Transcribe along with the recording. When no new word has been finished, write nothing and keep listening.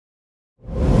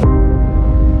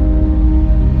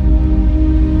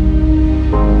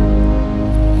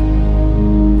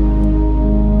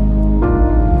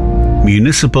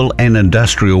Municipal and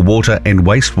industrial water and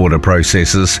wastewater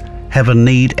processes have a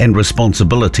need and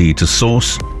responsibility to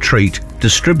source, treat,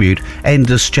 distribute and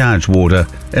discharge water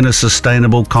in a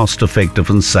sustainable, cost-effective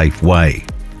and safe way.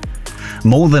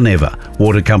 More than ever,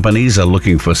 water companies are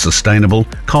looking for sustainable,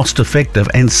 cost-effective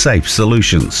and safe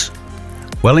solutions.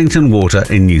 Wellington Water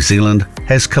in New Zealand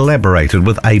has collaborated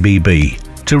with ABB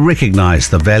to recognise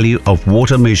the value of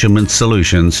water measurement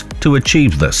solutions to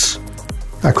achieve this.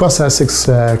 Across our 6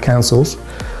 councils,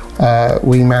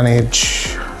 we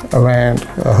manage around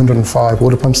 105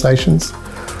 water pump stations,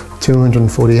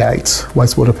 248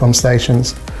 wastewater pump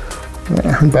stations,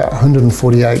 about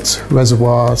 148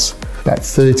 reservoirs, about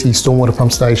 30 stormwater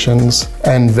pump stations,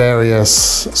 and various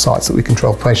sites that we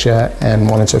control pressure and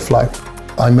monitor flow.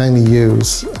 I mainly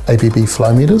use ABB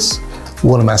flow meters,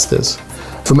 water masters.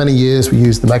 For many years we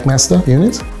used the MagMaster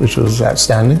unit, which was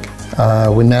outstanding.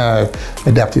 We're now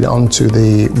adapted onto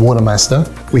the Watermaster.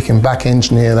 We can back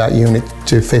engineer that unit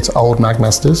to fit old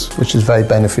MagMasters, which is very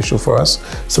beneficial for us,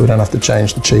 so we don't have to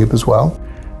change the tube as well.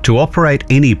 To operate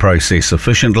any process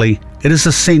efficiently, it is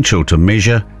essential to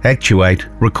measure, actuate,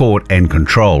 record and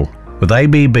control. With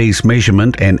ABB's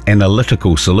measurement and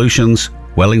analytical solutions,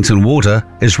 Wellington Water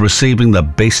is receiving the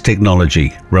best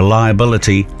technology,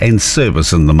 reliability and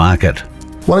service in the market.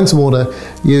 Wellington Water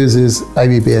uses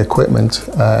ABB equipment,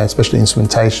 especially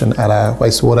instrumentation at our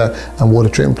wastewater and water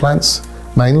treatment plants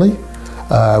mainly.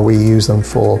 We use them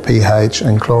for pH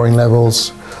and chlorine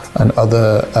levels and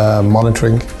other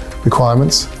monitoring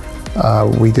requirements.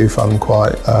 We do find them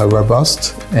quite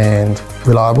robust and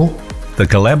reliable. The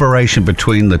collaboration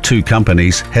between the 2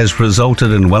 companies has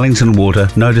resulted in Wellington Water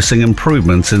noticing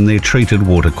improvements in their treated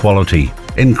water quality,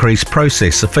 increased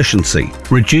process efficiency,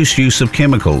 reduced use of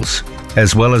chemicals,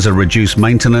 as well as a reduced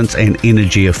maintenance and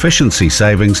energy efficiency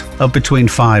savings of between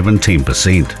 5 and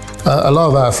 10%. A lot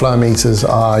of our flow meters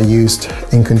are used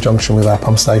in conjunction with our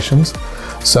pump stations.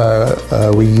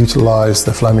 So we utilise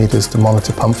the flow meters to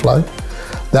monitor pump flow.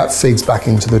 That feeds back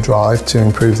into the drive to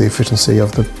improve the efficiency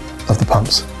of the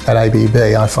pumps. At ABB,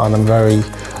 I find them very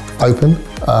open,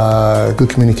 good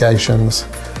communications,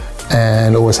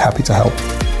 and always happy to help.